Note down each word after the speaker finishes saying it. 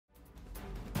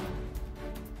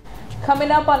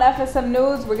Coming up on FSM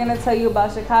News, we're going to tell you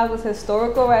about Chicago's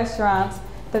historical restaurants,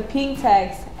 the pink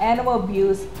tax, animal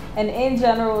abuse, and in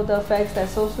general, the effects that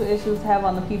social issues have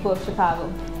on the people of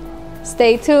Chicago.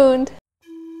 Stay tuned.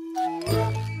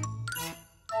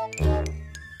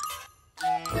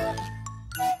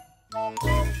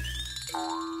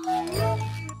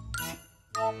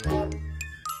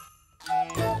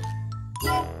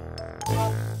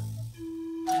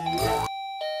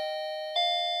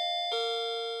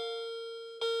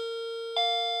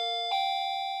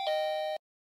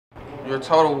 Your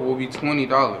total will be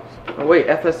 $20. Oh wait,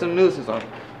 FSM News is on.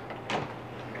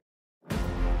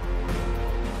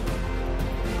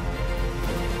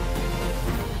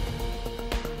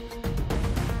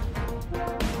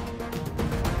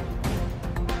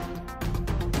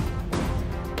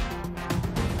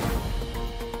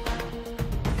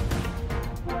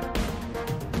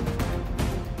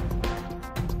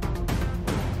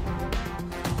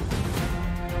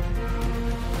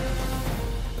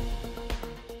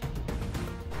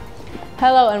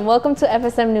 Hello and welcome to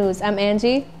FSM News. I'm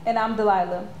Angie. And I'm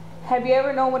Delilah. Have you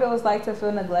ever known what it was like to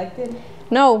feel neglected?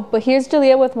 No, but here's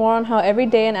Julia with more on how every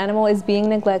day an animal is being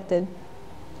neglected.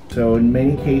 So in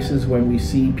many cases when we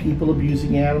see people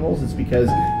abusing animals, it's because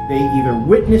they either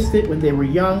witnessed it when they were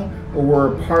young or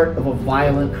were a part of a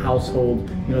violent household,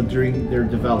 during their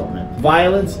development.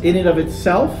 Violence in and of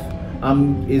itself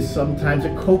is sometimes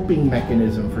a coping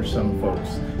mechanism for some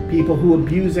folks. People who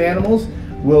abuse animals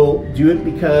will do it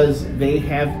because they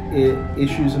have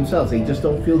issues themselves. They just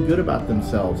don't feel good about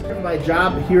themselves. My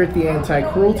job here at the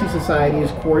Anti-Cruelty Society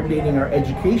is coordinating our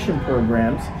education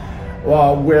programs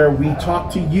where we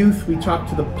talk to youth, we talk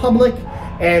to the public,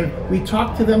 and we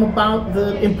talk to them about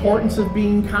the importance of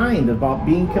being kind, about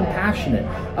being compassionate,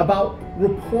 about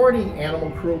reporting animal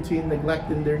cruelty and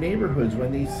neglect in their neighborhoods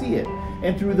when they see it.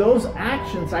 And through those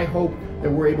actions, I hope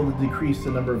that we're able to decrease the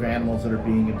number of animals that are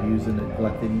being abused and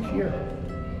neglected each year.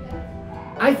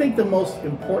 I think the most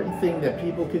important thing that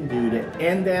people can do to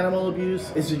end animal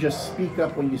abuse is to just speak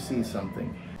up when you see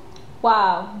something.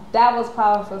 Wow, that was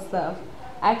powerful stuff.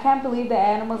 I can't believe that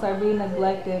animals are being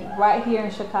neglected right here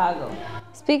in Chicago.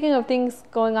 Speaking of things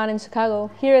going on in Chicago,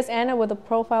 here is Anna with a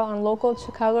profile on local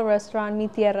Chicago restaurant Mi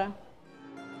Tierra.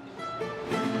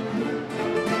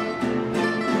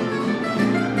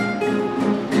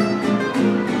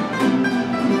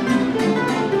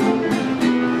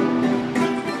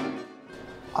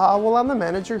 Well, I'm the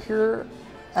manager here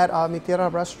at Mi Tierra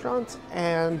restaurant,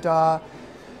 and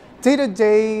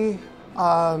day-to-day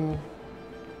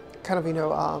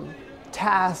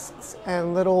tasks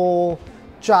and little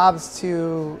jobs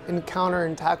to encounter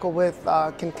and tackle with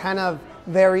can kind of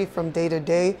vary from day to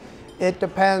day. It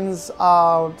depends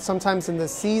sometimes in the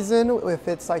season, if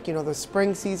it's like, the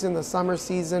spring season, the summer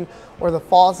season, or the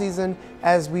fall season,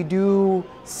 as we do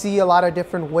see a lot of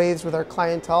different waves with our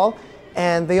clientele.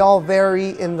 And they all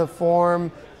vary in the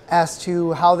form as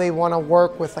to how they want to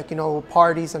work with,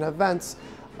 parties and events.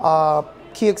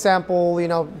 Key example,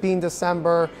 being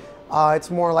December, it's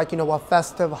more like, a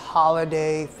festive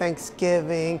holiday,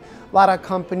 Thanksgiving, a lot of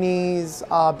companies,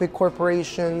 big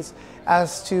corporations,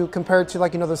 as to compared to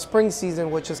the spring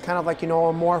season, which is kind of like, a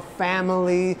more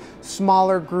family,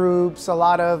 smaller groups, a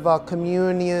lot of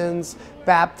communions,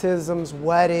 baptisms,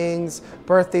 weddings,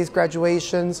 birthdays,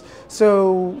 graduations.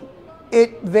 So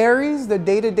it varies the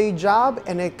day-to-day job,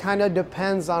 and it kind of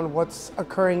depends on what's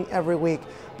occurring every week.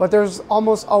 But there's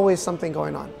almost always something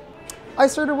going on. I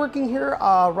started working here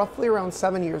roughly around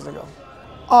 7 years ago.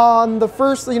 On the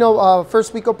first,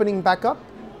 first week opening back up.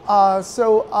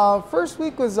 First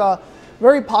week was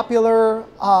very popular.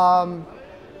 A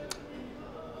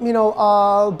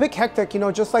bit hectic.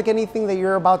 Just like anything that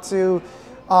you're about to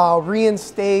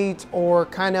reinstate or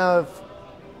kind of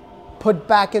put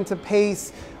back into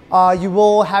pace. You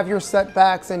will have your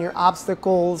setbacks and your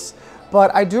obstacles,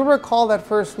 but I do recall that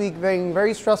first week being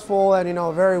very stressful and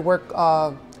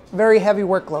very heavy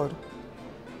workload.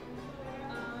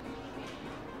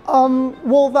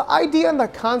 Well, the idea and the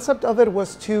concept of it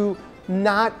was to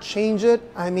not change it.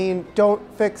 I mean, don't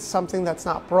fix something that's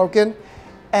not broken.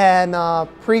 And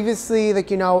previously,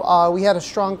 we had a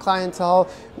strong clientele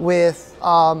with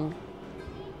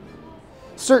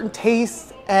certain tastes.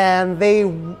 And they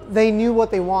knew what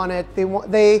they wanted.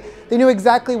 They knew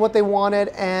exactly what they wanted.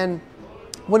 And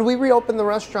when we reopened the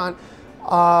restaurant,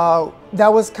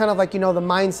 that was kind of like, the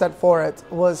mindset for it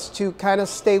was to kind of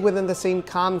stay within the same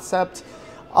concept.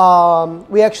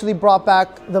 We actually brought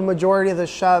back the majority of the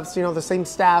chefs, the same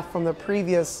staff from the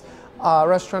previous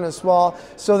restaurant as well.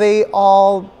 So they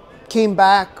all came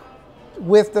back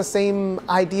with the same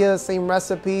ideas, same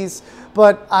recipes,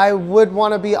 but I would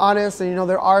want to be honest, and you know,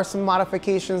 there are some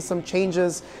modifications, some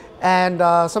changes, and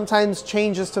sometimes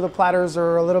changes to the platters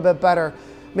are a little bit better.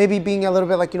 Maybe being a little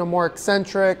bit like, you know, more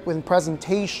eccentric with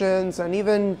presentations, and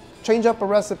even change up a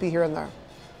recipe here and there.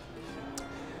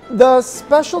 The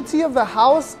specialty of the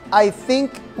house, I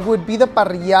think, would be the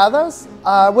parrilladas.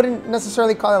 I wouldn't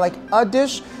necessarily call it like a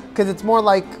dish, because it's more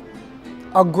like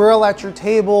a grill at your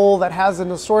table that has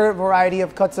an assorted variety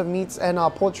of cuts of meats and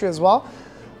poultry as well.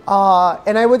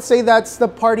 And I would say that's the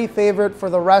party favorite for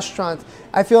the restaurant.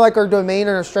 I feel like our domain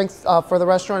and our strength for the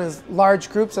restaurant is large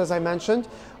groups, as I mentioned.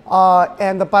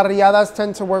 And the parrilladas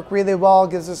tend to work really well,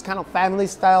 gives this kind of family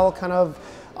style kind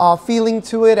of feeling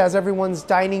to it as everyone's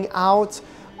dining out.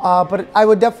 But I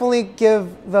would definitely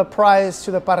give the prize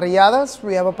to the parrilladas.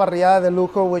 We have a parrillada de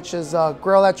lujo, which is a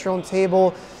grill at your own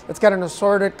table. It's got an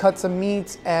assorted cuts of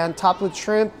meat and topped with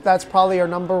shrimp. That's probably our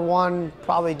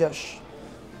 #1 dish.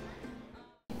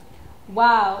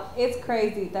 Wow, it's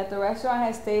crazy that the restaurant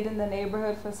has stayed in the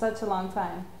neighborhood for such a long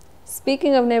time.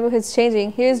 Speaking of neighborhoods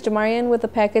changing, here's Jamarian with a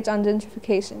package on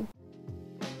gentrification.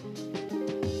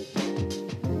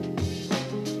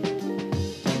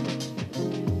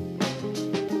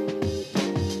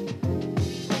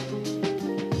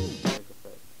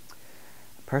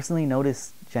 Personally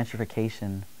noticed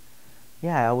gentrification.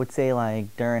 Yeah, I would say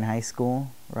like during high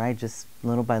school, right? Just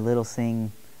little by little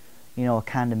seeing, you know, a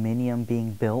condominium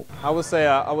being built. I would say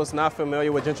I was not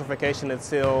familiar with gentrification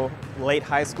until late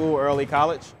high school, early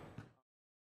college.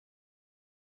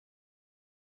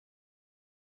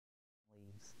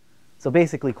 So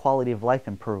basically quality of life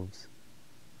improves.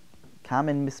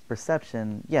 Common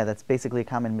misperception, yeah, that's basically a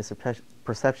common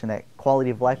misperception that quality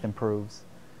of life improves.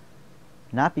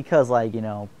 Not because like, you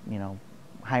know,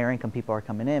 higher income people are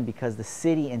coming in, because the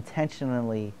city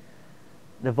intentionally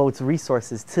devotes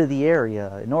resources to the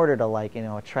area in order to like, you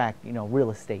know, attract, you know,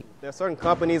 real estate. There are certain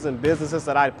companies and businesses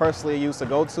that I personally used to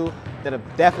go to that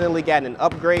have definitely gotten an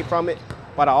upgrade from it,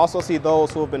 but I also see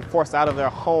those who have been forced out of their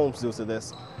homes due to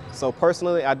this. So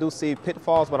personally, I do see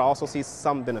pitfalls, but I also see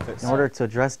some benefits. In order to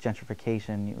address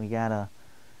gentrification, we gotta,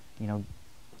 you know,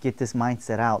 get this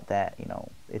mindset out that, you know,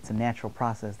 it's a natural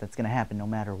process that's going to happen no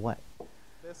matter what.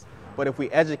 But if we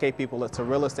educate people to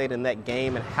real estate in that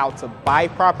game and how to buy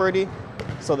property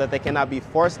so that they cannot be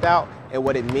forced out, and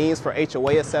what it means for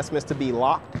HOA assessments to be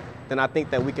locked, then I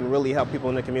think that we can really help people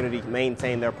in the community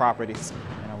maintain their properties.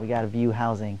 You know, we got to view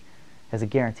housing as a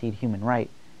guaranteed human right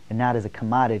and not as a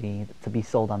commodity to be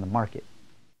sold on the market.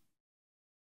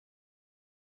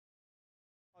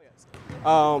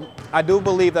 I do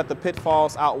believe that the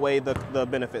pitfalls outweigh the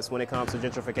benefits when it comes to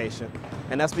gentrification.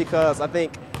 And that's because I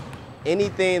think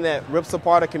anything that rips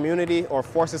apart a community or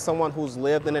forces someone who's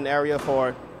lived in an area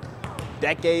for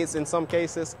decades in some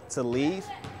cases to leave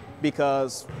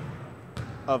because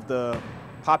of the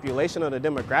population or the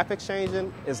demographics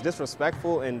changing is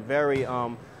disrespectful and very,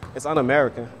 it's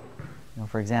un-American. You know,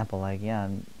 for example, like, yeah,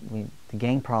 the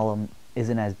gang problem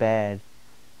isn't as bad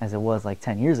as it was like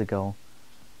 10 years ago.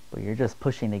 But you're just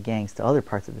pushing the gangs to other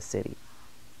parts of the city.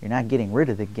 You're not getting rid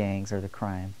of the gangs or the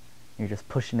crime. You're just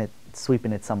pushing it,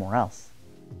 sweeping it somewhere else.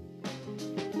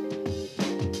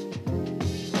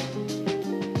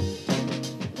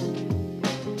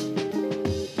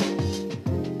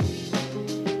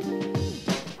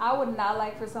 I would not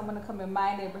like for someone to come in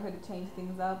my neighborhood to change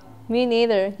things up. Me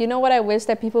neither. You know what I wish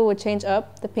that people would change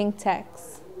up? The pink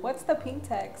tax. What's the pink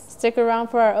tax? Stick around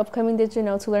for our upcoming Did You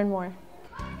Know to learn more.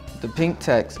 The pink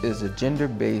tax is a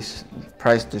gender-based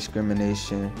price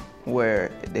discrimination where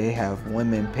they have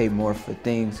women pay more for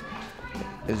things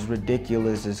as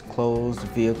ridiculous as clothes,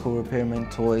 vehicle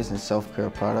repairment, toys, and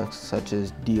self-care products such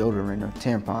as deodorant or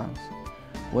tampons.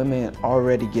 Women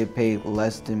already get paid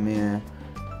less than men,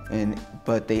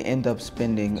 but they end up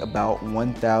spending about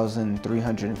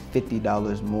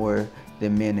 $1,350 more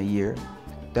than men a year.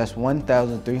 That's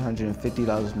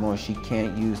 $1,350 more she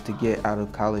can't use to get out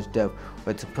of college debt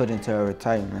or to put into her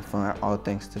retirement fund, all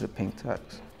thanks to the pink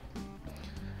tax.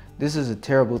 This is a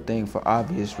terrible thing for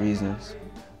obvious reasons.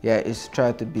 Yeah, it's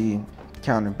tried to be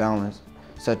counterbalanced,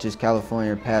 such as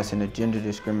California passing a gender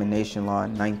discrimination law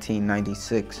in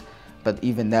 1996, but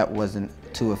even that wasn't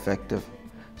too effective.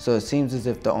 So it seems as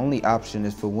if the only option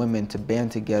is for women to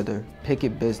band together,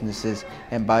 picket businesses,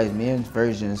 and buy men's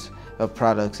versions of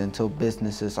products until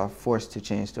businesses are forced to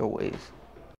change their ways.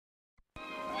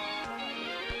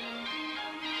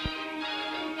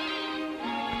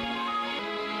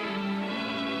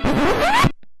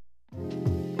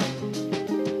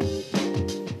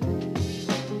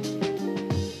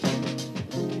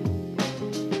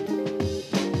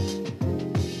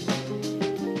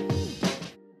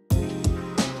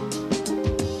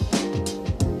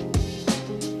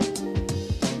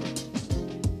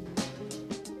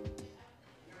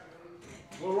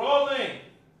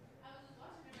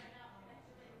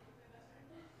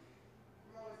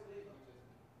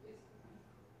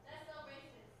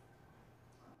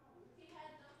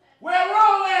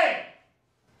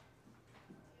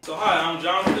 So hi, I'm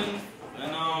Jonathan,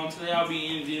 and today I'll be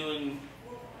interviewing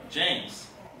James.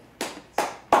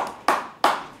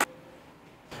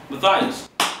 Matthias.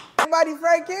 Somebody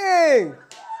Frank King!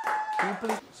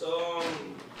 So,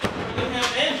 you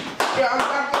have Angie. Yeah,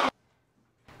 I'm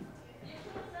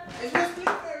it's just clear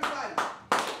for everybody.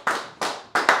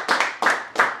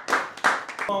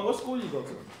 What school you go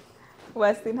to?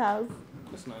 Westinghouse.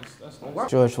 That's nice. That's nice.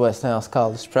 George Westinghouse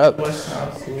College Prep.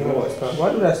 Westinghouse.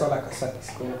 Why do that sound like a second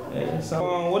school? Yeah,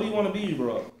 so, what do you want to be when you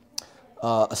grow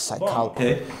up? A psychologist.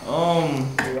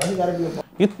 Okay. You gotta be a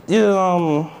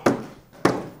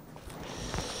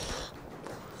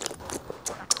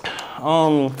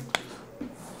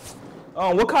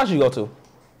what college you go to?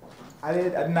 I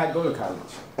did not go to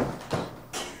college.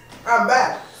 I'm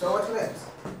back. So what's next?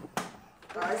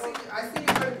 I see you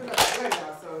ready to put up the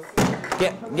now, so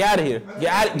Get out of here.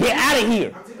 Get out of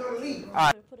here. I'm just gonna leave. All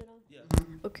right. Yeah.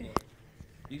 Okay.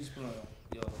 You just put on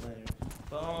your name.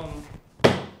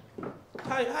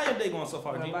 How your day going so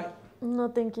far, G? No,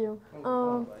 thank you.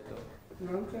 On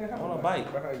a bike.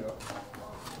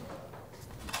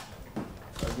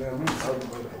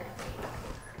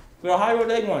 Girl, how your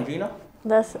day going, Gina?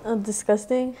 That's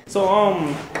disgusting. So,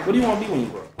 what do you want to be when you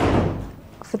grow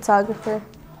up? Photographer.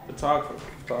 Photographer.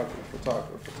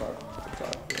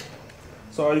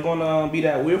 So, are you gonna be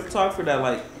that weird photographer that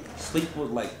like sleep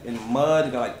with like in mud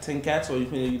and got like 10 cats, or you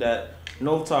gonna be that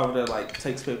no photographer that like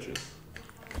takes pictures?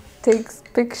 Takes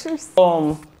pictures.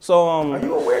 Are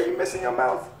you aware you're missing your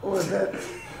mouth, or is that?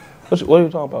 What are you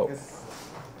talking about?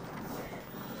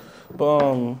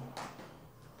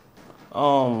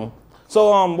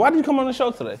 Why did you come on the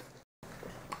show today?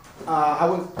 I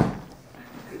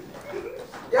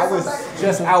was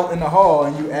just out in the hall,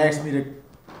 and you asked me to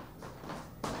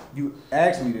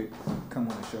come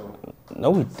on the show. No,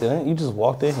 we didn't. You just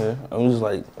walked in here. I was just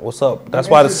like, "What's up?" That's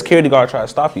why the security guard tried to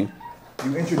stop you.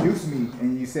 You introduced me,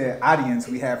 and you said, "Audience,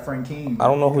 we have Frank King." I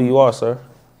don't know who you are, sir.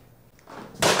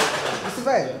 It's a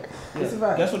bag. It's a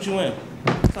bag. Guess what you in?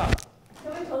 Stop.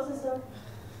 Can we close this door?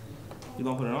 You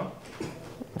gonna put it on?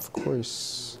 Of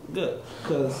course. Good,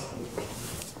 cause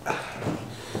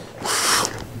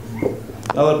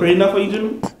y'all look pretty enough for you,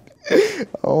 Jimmy? I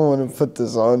don't want to put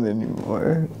this on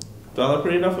anymore. Do I look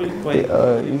pretty enough for you? Wait,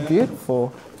 You're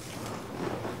beautiful.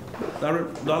 do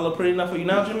I look pretty enough for you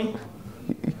now, Jimmy?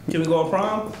 Can we go on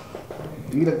prom?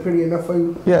 You look pretty enough for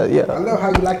you? Yeah. I love how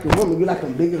you like your woman. You like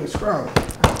them big and strong.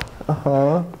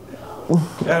 You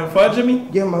having fun, Jimmy?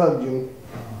 Give him a hug, Jimmy.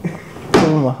 Give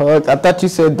him a hug. I thought you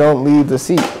said don't leave the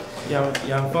seat. You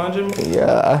having fun, Jimmy?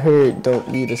 Yeah, I heard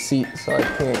don't leave the seat, so I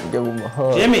can't give him a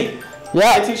hug. Jimmy!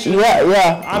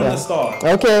 Yeah. I'm the star.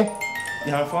 Okay.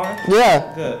 You having fun?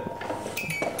 Yeah. Good.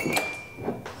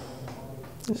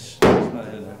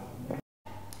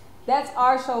 That's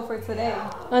our show for today.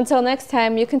 Until next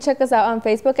time, you can check us out on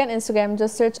Facebook and Instagram.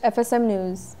 Just search FSM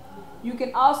News. You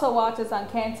can also watch us on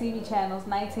CAN TV channels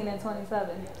 19 and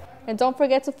 27. And don't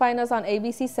forget to find us on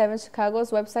ABC7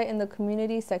 Chicago's website in the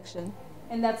community section.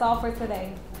 And that's all for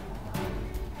today.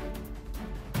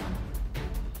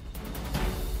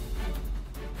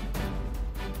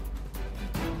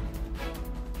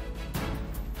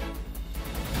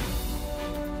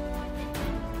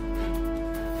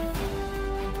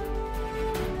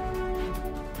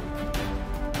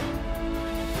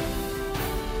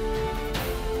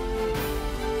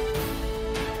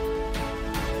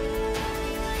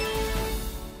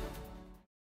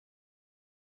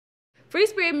 Free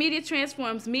Spirit Media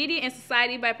transforms media and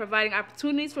society by providing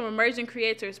opportunities for emerging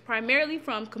creators, primarily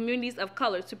from communities of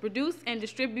color, to produce and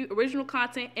distribute original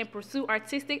content and pursue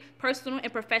artistic, personal,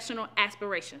 and professional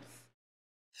aspirations.